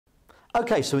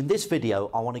Okay, so in this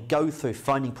video, I want to go through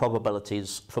finding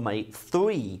probabilities from a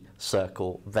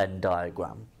three-circle Venn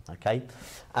diagram, okay?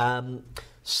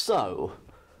 So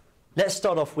let's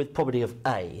start off with probability of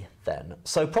A then.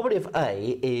 So probability of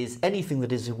A is anything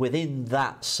that is within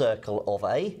that circle of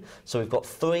A. So we've got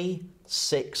 3,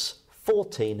 6,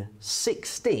 14,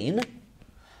 16.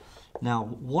 Now,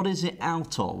 what is it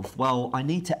out of? Well, I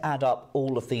need to add up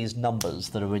all of these numbers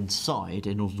that are inside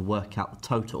in order to work out the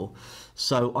total.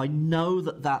 So I know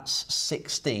that that's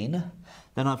 16.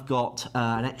 Then I've got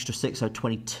an extra 6, so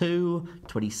 22,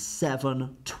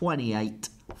 27, 28,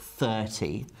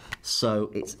 30. So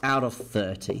it's out of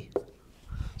 30.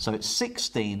 So it's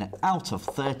 16 out of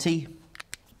 30.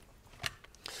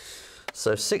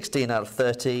 So 16 out of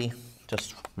 30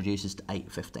 just reduces to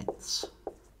 8/15.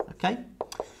 Okay?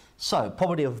 So,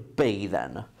 probability of B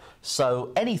then.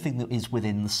 So, anything that is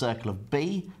within the circle of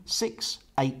B, 6,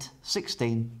 8,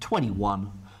 16,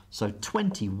 21. So,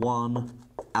 21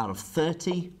 out of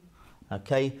 30,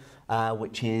 okay,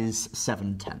 which is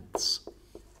 7/10.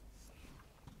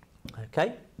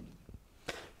 Okay?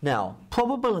 Now,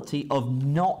 probability of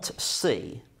not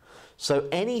C. So,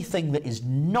 anything that is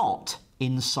not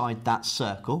inside that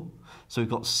circle. So,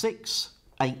 we've got 6,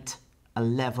 8,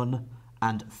 11,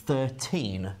 and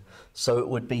 13. So it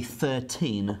would be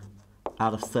 13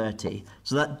 out of 30.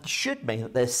 So that should mean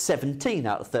that there's 17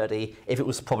 out of 30 if it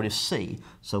was probability of C.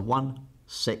 So 1,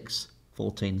 6,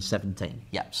 14, 17.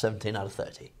 Yeah, 17 out of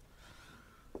 30.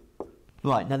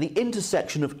 Right, now the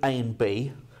intersection of A and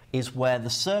B is where the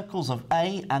circles of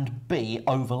A and B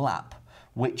overlap,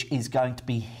 which is going to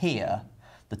be here,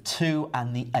 the 2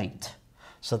 and the 8.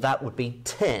 So that would be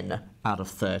 10 out of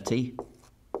 30.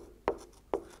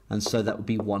 And so that would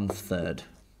be 1/3.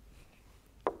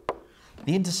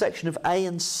 The intersection of A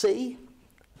and C,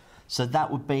 so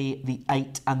that would be the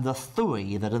 8 and the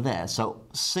 3 that are there. So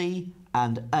C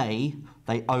and A,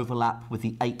 they overlap with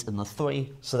the 8 and the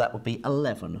 3, so that would be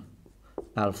 11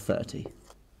 out of 30.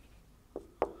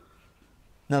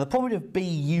 Now the probability of B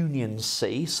union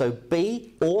C, so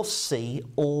B or C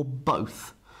or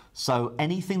both. So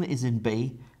anything that is in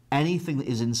B, anything that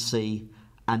is in C,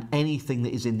 and anything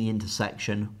that is in the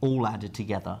intersection, all added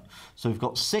together. So we've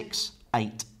got 6,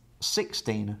 8,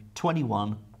 16,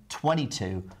 21,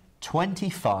 22,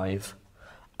 25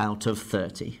 out of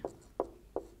 30.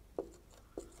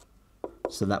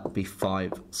 So that would be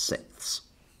 5/6.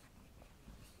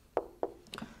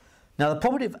 Now the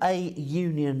probability of A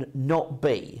union not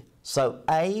B, so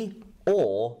A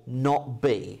or not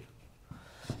B.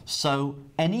 So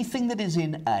anything that is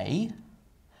in A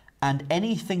and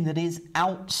anything that is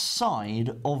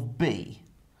outside of B.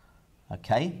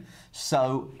 Okay,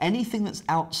 so anything that's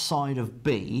outside of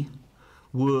B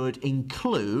would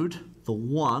include the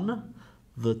 1,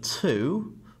 the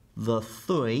 2, the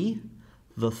 3,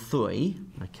 the 3,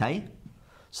 okay?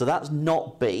 So that's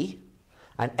not B.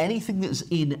 And anything that's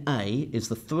in A is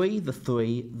the 3, the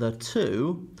 3, the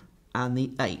 2, and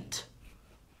the 8.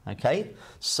 Okay,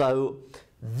 so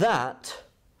that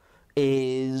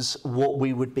is what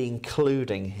we would be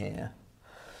including here.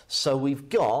 So we've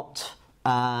got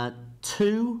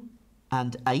 2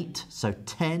 and 8, so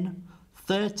 10,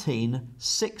 13,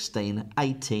 16,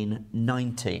 18,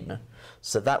 19.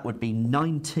 So that would be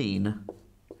 19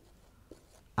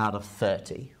 out of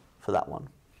 30 for that one.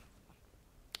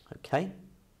 Okay?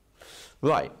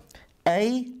 Right.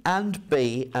 A and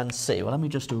B and C. Well, let me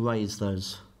just erase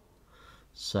those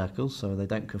circles so they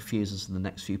don't confuse us in the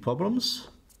next few problems.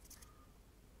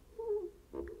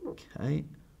 Okay.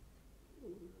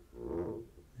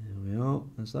 There we are.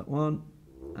 There's that one,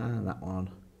 and that one,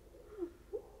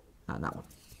 and that one.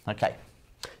 Okay.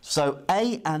 So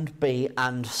A and B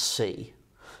and C.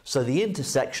 So the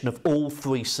intersection of all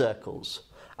three circles,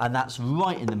 and that's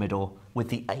right in the middle with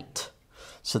the 8.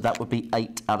 So that would be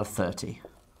 8 out of 30.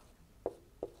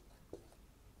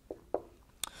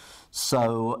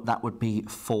 So that would be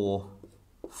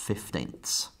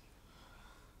 4/15.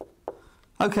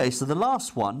 Okay, so the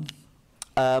last one,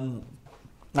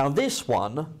 now this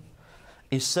one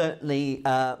is certainly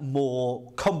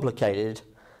more complicated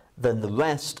than the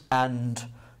rest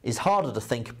and is harder to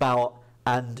think about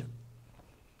and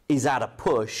is at a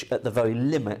push at the very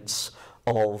limits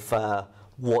of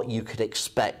what you could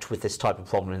expect with this type of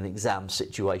problem in an exam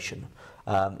situation.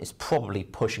 It's probably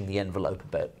pushing the envelope a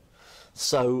bit.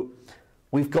 So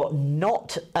we've got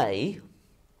not A,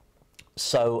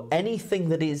 so anything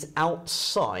that is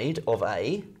outside of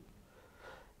A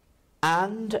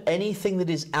and anything that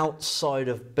is outside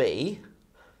of B,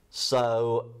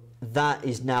 so that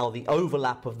is now the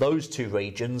overlap of those two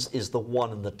regions is the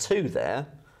 1 and the 2 there,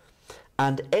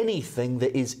 and anything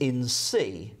that is in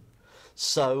C.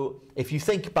 So if you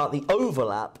think about the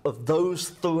overlap of those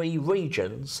three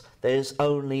regions, there's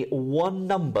only one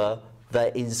number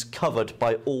that is covered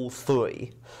by all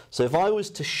three. So if I was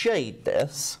to shade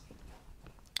this,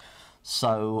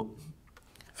 so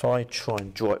if I try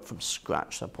and draw it from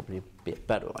scratch, that'd probably be a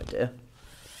better idea.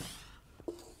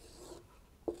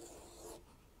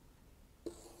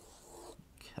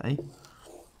 Okay.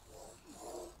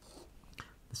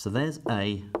 So there's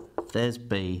A, there's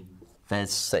B,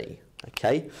 there's C.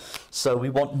 Okay, so we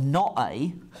want not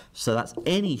A, so that's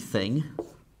anything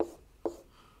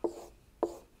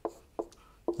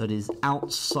that is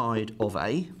outside of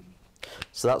A.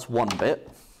 So that's one bit.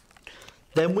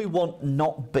 Then we want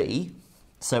not B,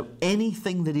 so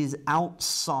anything that is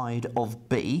outside of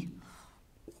B.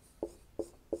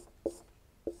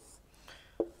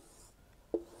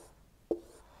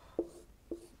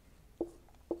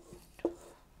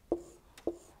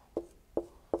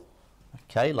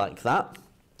 Okay, like that.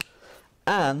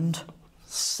 And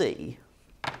C.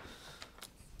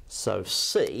 So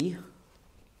C,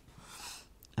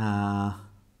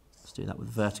 let's do that with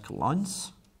vertical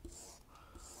lines.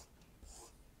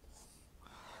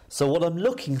 So what I'm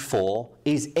looking for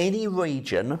is any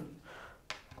region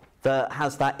that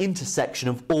has that intersection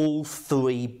of all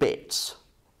three bits.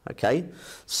 Okay,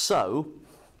 so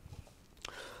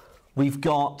we've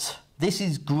got, this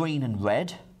is green and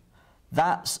red.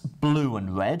 That's blue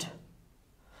and red.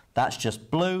 That's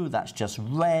just blue, that's just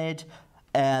red.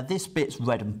 This bit's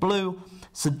red and blue.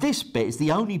 So this bit is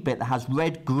the only bit that has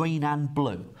red, green and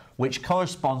blue, which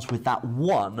corresponds with that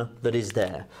one that is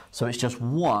there. So it's just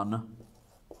 1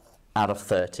 out of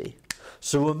 30.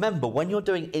 So remember, when you're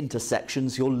doing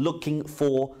intersections, you're looking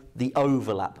for the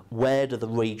overlap. Where do the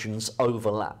regions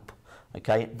overlap?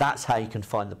 Okay, that's how you can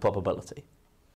find the probability.